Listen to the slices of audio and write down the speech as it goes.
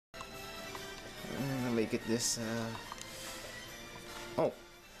get this, Oh,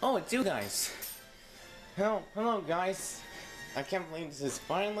 it's you guys! Hello guys! I can't believe this is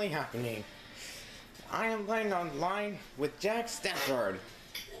finally happening. I am playing online with Jacques Safford.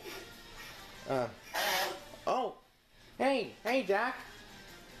 Oh! Hey, Jack!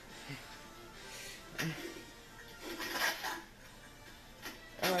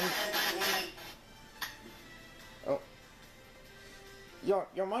 Oh.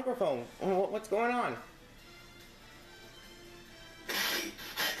 Your microphone, what's going on?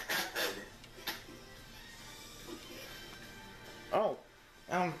 Oh,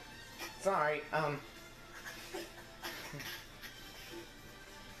 sorry,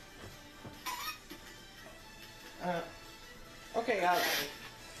 okay,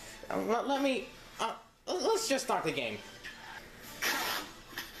 let me, let's just start the game.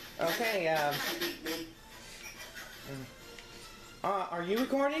 Okay, are you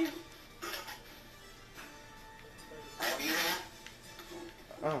recording?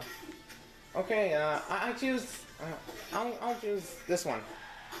 Oh, okay, I choose, I'll choose this one.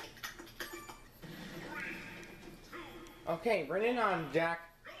 Okay, bring it on, Jack.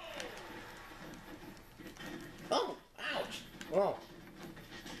 Oh, ouch! Whoa.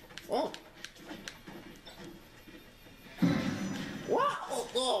 Whoa. Whoa!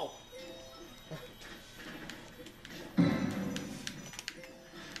 Whoa!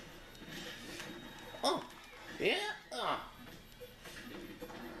 Oh, yeah.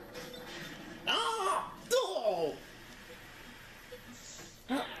 Oh!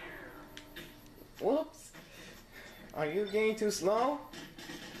 Whoops. Are you getting too slow?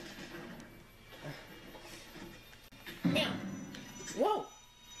 Yeah. Whoa!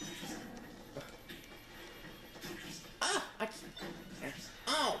 Ah!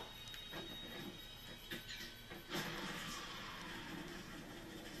 Oh!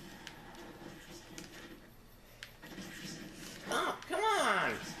 Oh, come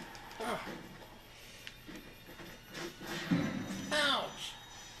on! Oh. Ouch!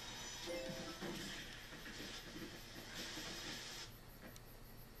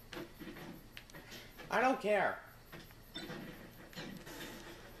 I don't care.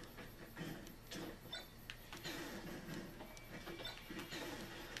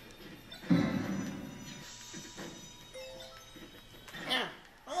 Yeah.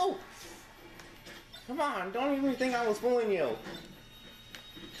 Oh! Come on, don't even think I was fooling you.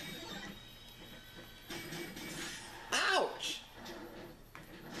 Ouch!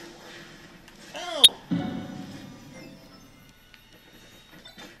 Oh!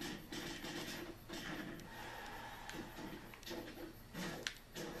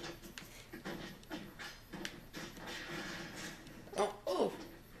 Oh, oh!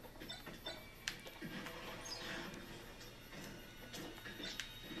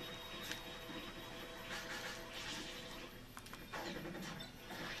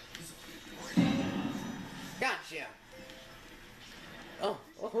 Gotcha! Oh,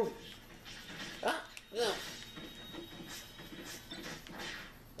 oh! Ah! Ugh.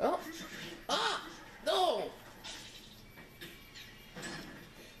 Oh! Ah! No!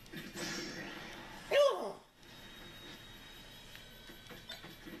 Oh!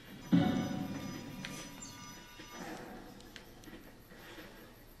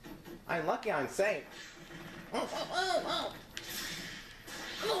 I'm lucky I'm safe. Oh, oh, oh, oh!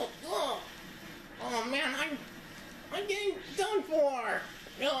 Oh, oh! Oh man, I'm getting done for!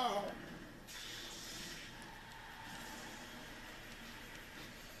 No!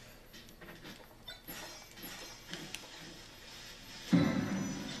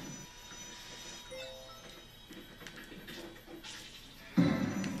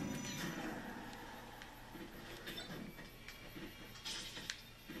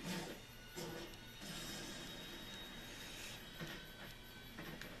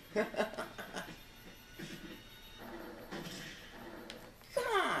 Come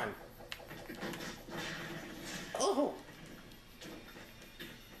on! Oh!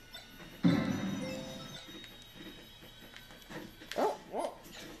 Oh, oh!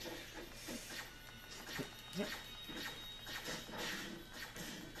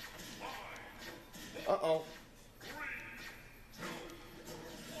 Uh-oh.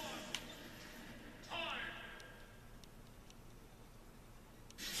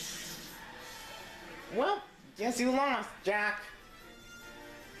 Well, guess you lost, Jack.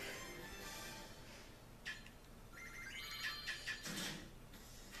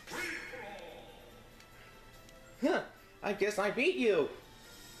 Huh, I guess I beat you.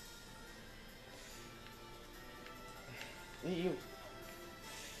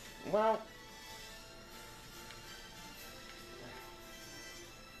 Well...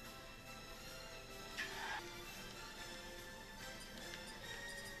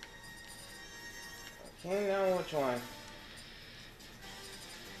 Can't know which one.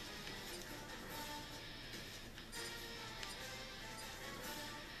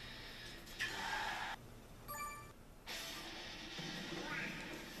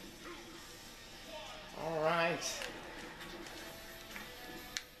 Alright.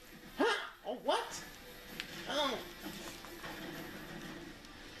 Huh? Oh, what? Oh.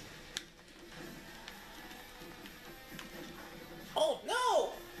 Oh,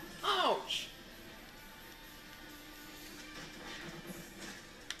 no! Ouch!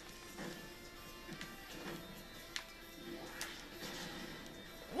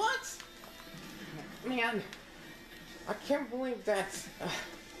 What? Man, I can't believe that.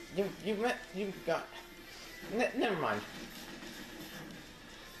 You got. Never mind.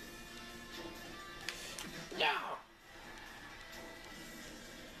 No.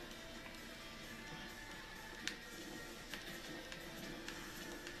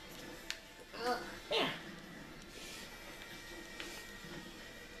 Yeah.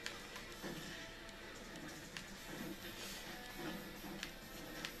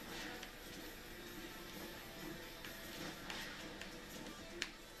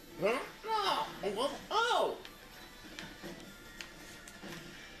 Huh? No. Oh.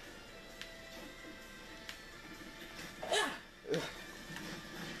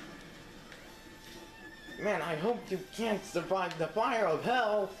 Man, I hope you can't survive the fire of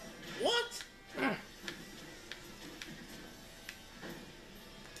hell. What?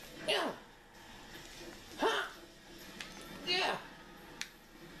 Yeah. Huh? Yeah.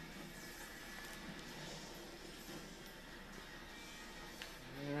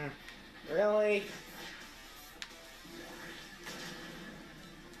 Really?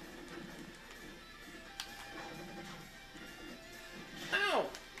 Ow!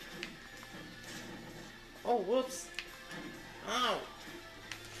 Oh, whoops. Ow.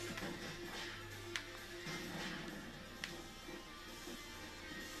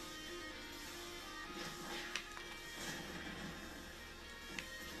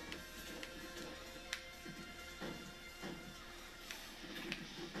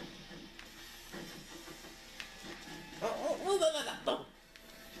 Oh.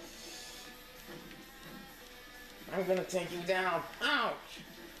 I'm gonna take you down. Ouch!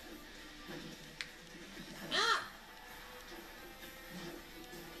 Ah!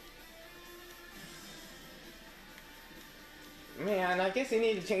 Man, I guess you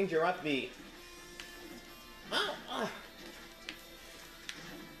need to change your upbeat. Oh,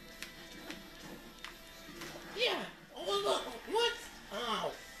 yeah. Oh, what?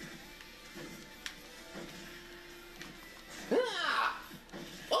 Oh. Ah!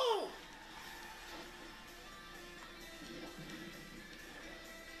 Oh!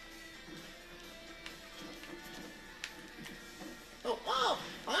 Oh!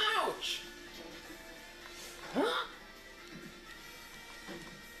 Ouch! Huh?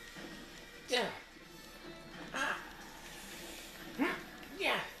 Yeah. Ah.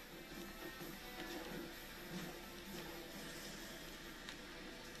 Yeah.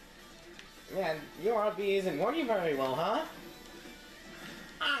 Man, your RB isn't working very well, huh?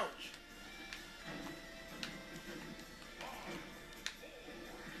 Ouch!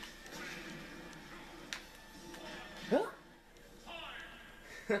 Huh?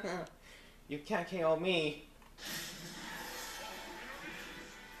 You can't KO me.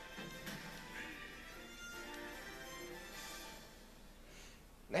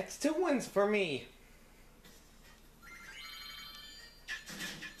 That's 2 wins for me.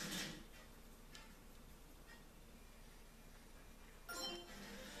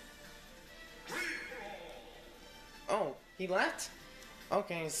 Oh, he left?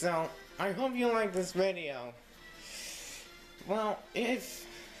 Okay, so I hope you like this video. Well,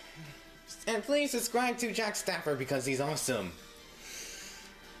 and please subscribe to Jacques Safford because he's awesome.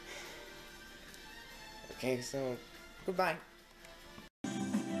 Okay, so goodbye.